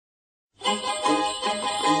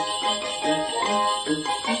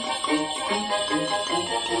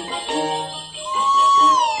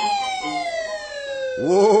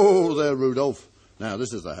Whoa there, Rudolph. Now,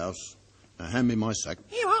 this is the house. Now, hand me my sack.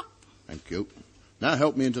 Here you are. Thank you. Now,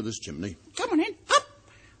 help me into this chimney. Come on in. Up.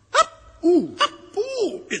 Up. Ooh. Up.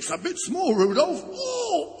 Ooh, it's a bit small, Rudolph.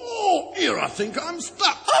 Oh, here I think I'm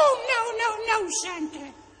stuck. Oh, no,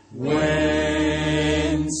 Santa.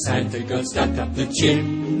 When Santa got stuck up the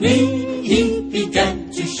chimney, he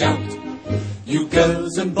began to shout, "You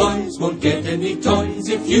girls and boys won't get any toys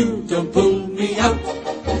if you don't pull me out.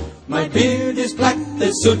 My beard is black,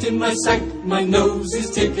 there's soot in my sack, my nose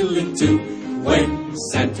is tickling too." When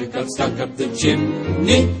Santa got stuck up the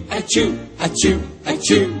chimney, achoo, achoo,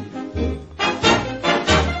 achoo.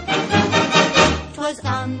 'Twas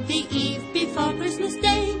on the eve before Christmas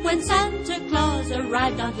Day, when Santa Claus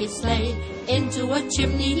arrived on his sleigh. Into a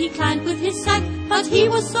chimney he climbed with his sack, but he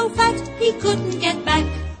was so fat he couldn't get back.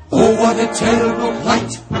 Oh, what a terrible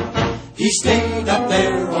plight! He stayed up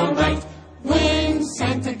there all night. When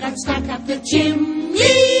Santa got stuck up the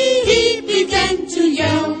chimney, he began to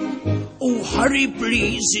yell, "Oh, hurry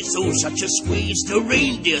please, it's all such a squeeze, the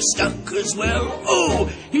reindeer stuck as well. Oh,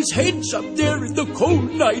 his head's up there in the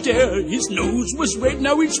cold night air, his nose was red,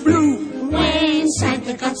 now it's blue." When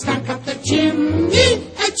Santa got stuck up the chimney,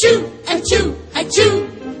 achoo, achoo, achoo.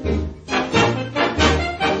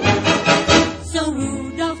 So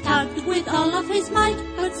Rudolph tugged with all of his might,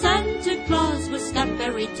 but Santa Claus was stuck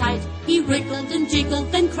very tight. He wriggled and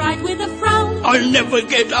jiggled, then cried with a frown, "I'll never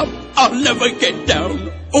get up, I'll never get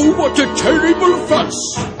down. Oh, what a terrible fuss!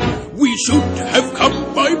 We should have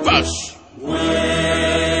come by bus."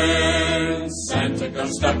 When Santa got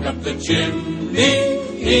stuck up the chimney,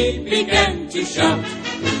 he began to shout,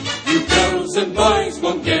 "You girls and boys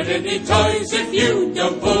won't get any toys if you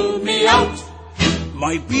don't pull me out.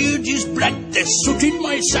 My beard is black, there's soot in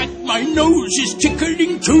my sack, my nose is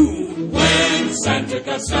tickling too." When Santa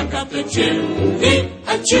got stuck up the chimney,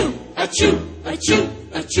 achoo, achoo, achoo,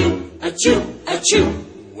 achoo, achoo, achoo.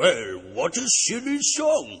 Well, what a silly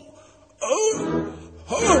song. Oh,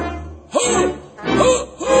 ho, ho, ho,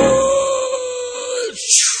 ho.